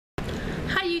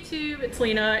YouTube, it's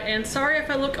Lena, and sorry if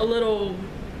I look a little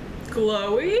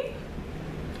glowy,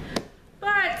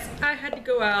 but I had to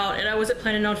go out and I wasn't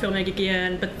planning on filming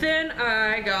again, but then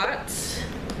I got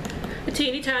a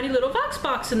teeny tiny little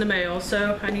Voxbox in the mail,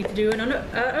 so I need to do an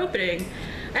opening.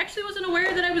 I actually wasn't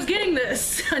aware that I was getting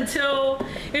this until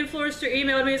Influenster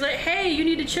emailed me. He's like, hey, you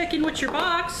need to check in with your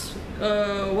box.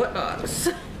 What box?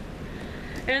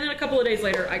 And then a couple of days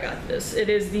later, I got this. It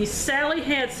is the Sally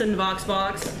Hansen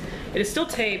Voxbox. It is still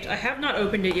taped. I have not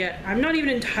opened it yet. I'm not even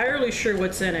entirely sure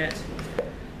what's in it.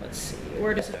 Let's see,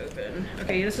 where does it open?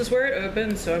 Okay, this is where it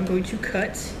opens, so I'm going to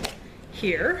cut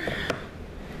here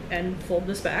and fold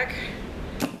this back,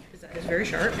 because that is very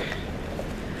sharp.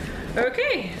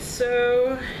 Okay,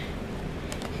 so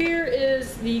here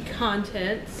is the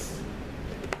contents.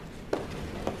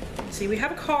 Let's see, we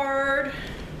have a card.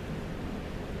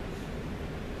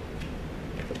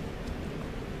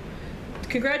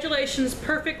 Congratulations,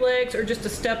 perfect legs are just a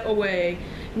step away.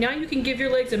 Now you can give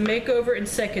your legs a makeover in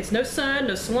seconds. No sun,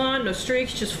 no salon, no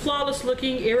streaks, just flawless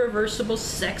looking, irreversible,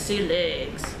 sexy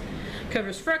legs.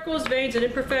 Covers freckles, veins, and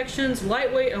imperfections,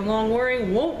 lightweight and long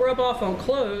wearing, won't rub off on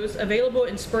clothes, available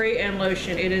in spray and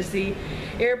lotion. It is the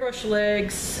airbrush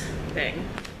legs thing.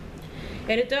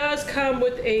 And it does come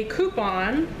with a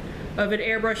coupon of an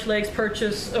airbrush legs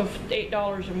purchase of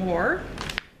 $8 or more.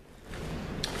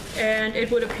 And it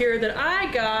would appear that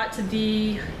I got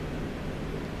the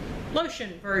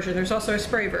lotion version. There's also a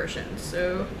spray version.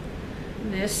 So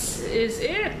this is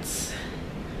it.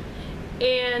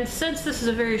 And since this is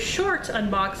a very short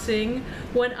unboxing,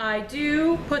 when I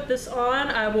do put this on,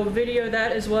 I will video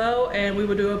that as well, and we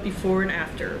will do a before and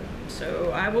after.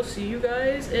 So I will see you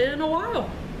guys in a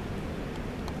while.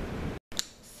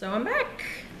 So I'm back.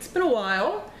 It's been a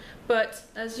while. But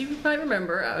as you might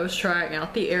remember, I was trying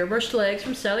out the airbrushed legs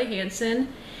from Sally Hansen,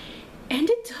 and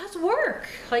it does work.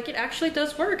 Like, it actually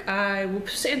does work. I will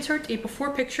insert a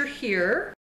before picture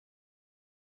here.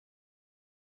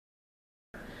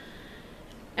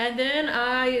 And then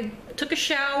I took a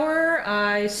shower,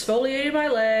 I exfoliated my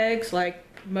legs like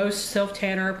most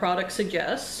self-tanner products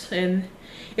suggest, and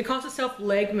it calls itself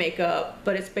leg makeup,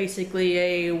 but it's basically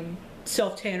a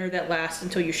self-tanner that lasts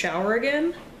until you shower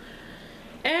again.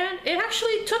 And it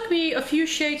actually took me a few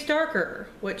shades darker,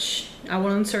 which I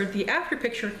will insert the after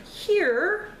picture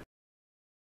here.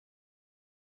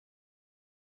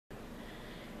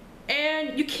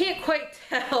 And you can't quite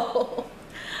tell.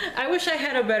 I wish I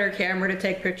had a better camera to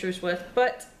take pictures with,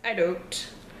 but I don't.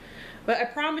 But I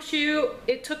promise you,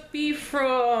 it took me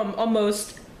from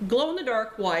almost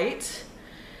glow-in-the-dark white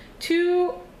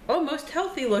to almost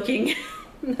healthy looking,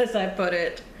 as I put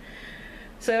it.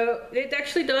 So it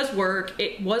actually does work.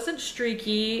 It wasn't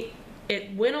streaky.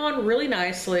 It went on really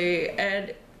nicely.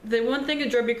 And the one thing that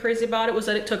drove me crazy about it was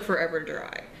that it took forever to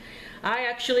dry. I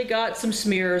actually got some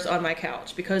smears on my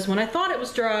couch because when I thought it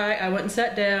was dry, I went and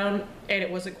sat down and it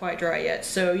wasn't quite dry yet.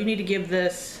 So you need to give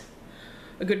this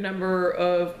a good number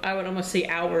of, I would almost say,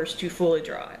 hours to fully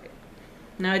dry.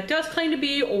 Now it does claim to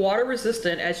be water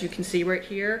resistant, as you can see right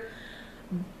here,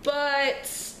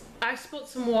 but I spilled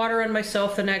some water on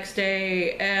myself the next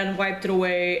day and wiped it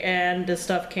away, and the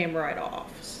stuff came right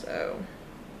off. So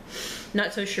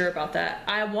not so sure about that.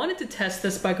 I wanted to test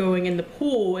this by going in the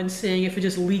pool and seeing if it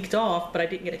just leaked off, but I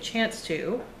didn't get a chance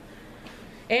to.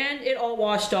 And it all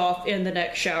washed off in the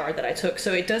next shower that I took,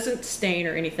 so it doesn't stain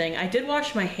or anything. I did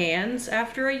wash my hands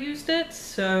after I used it,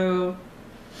 so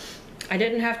I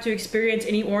didn't have to experience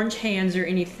any orange hands or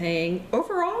anything.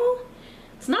 Overall,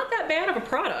 it's not that bad of a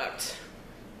product.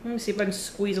 Let me see if I can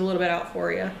squeeze a little bit out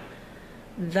for you.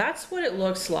 That's what it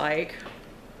looks like.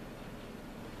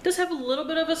 It does have a little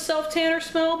bit of a self-tanner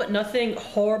smell, but nothing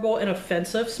horrible and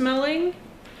offensive smelling.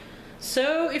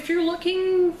 So if you're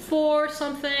looking for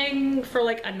something for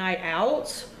like a night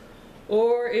out,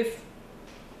 or if,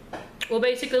 well,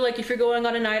 basically like if you're going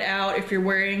on a night out, if you're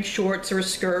wearing shorts or a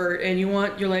skirt and you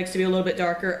want your legs to be a little bit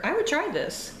darker, I would try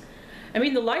this. I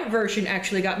mean, the light version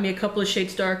actually got me a couple of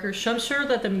shades darker, so I'm sure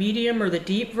that the medium or the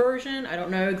deep version, I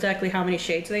don't know exactly how many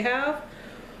shades they have,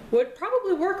 would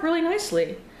probably work really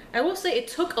nicely. I will say it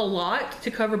took a lot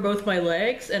to cover both my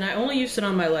legs, and I only used it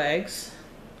on my legs.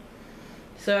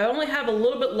 So I only have a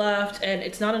little bit left, and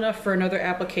it's not enough for another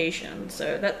application,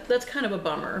 so that's kind of a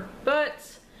bummer.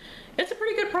 But it's a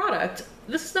pretty good product.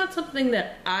 This is not something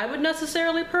that I would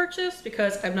necessarily purchase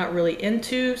because I'm not really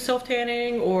into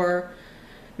self-tanning or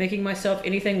making myself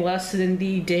anything less than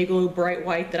the Dayglow bright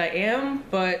white that I am,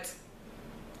 but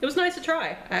it was nice to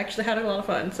try. I actually had a lot of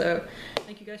fun, so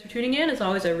thank you guys for tuning in. As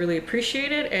always, I really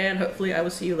appreciate it, and hopefully I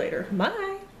will see you later.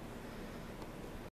 Bye!